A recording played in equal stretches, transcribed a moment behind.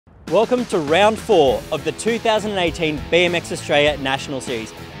Welcome to round 4 of the 2018 BMX Australia National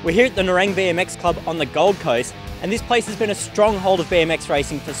Series. We're here at the Nerang BMX Club on the Gold Coast, and this place has been a stronghold of BMX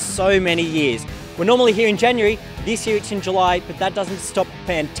racing for so many years. We're normally here in January, this year it's in July, but that doesn't stop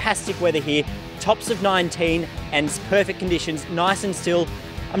fantastic weather here. Tops of 19 and perfect conditions, nice and still.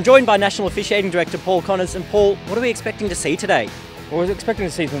 I'm joined by National Officiating Director Paul Connors. And Paul, what are we expecting to see today? Well, we're expecting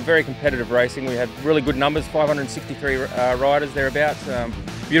to see some very competitive racing. We had really good numbers, 563 riders thereabouts.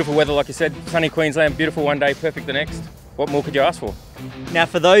 Beautiful weather, like you said, sunny Queensland, beautiful one day, perfect the next. What more could you ask for? Now,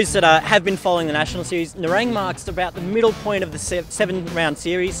 for those that have been following the National Series, Nerang marks about the middle point of the 7-round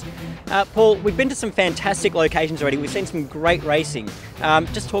series. Paul, we've been to some fantastic locations already. We've seen some great racing.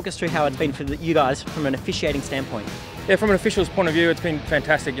 Just talk us through how it's been for you guys from an officiating standpoint. Yeah, from an official's point of view, it's been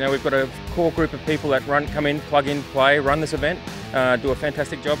fantastic. You know, we've got a core group of people that come in, plug in, play, run this event, do a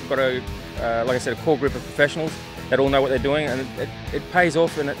fantastic job. We've got like I said, a core group of professionals that all know what they're doing, and it pays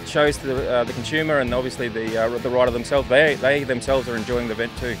off, and it shows to the consumer and obviously the rider themselves. They themselves are enjoying the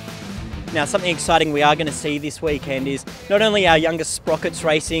event too. Now, something exciting we are going to see this weekend is not only our youngest sprockets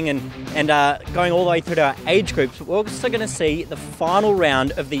racing and going all the way through to our age groups, but we're also going to see the final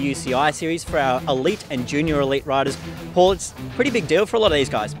round of the UCI series for our elite and junior elite riders. Paul, it's a pretty big deal for a lot of these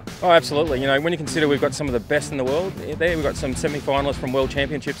guys. Oh, absolutely. You know, when you consider we've got some of the best in the world there, we've got some semi-finalists from World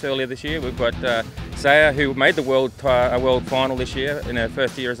Championships earlier this year. We've got Zaya, who made the world final this year in her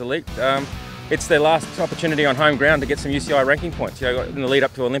first year as elite. It's their last opportunity on home ground to get some UCI ranking points. You know, in the lead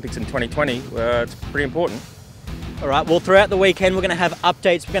up to Olympics in 2020, it's pretty important. All right, well, throughout the weekend, we're going to have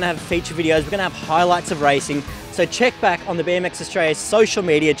updates, we're going to have feature videos, we're going to have highlights of racing. So check back on the BMX Australia social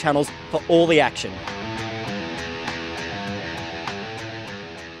media channels for all the action.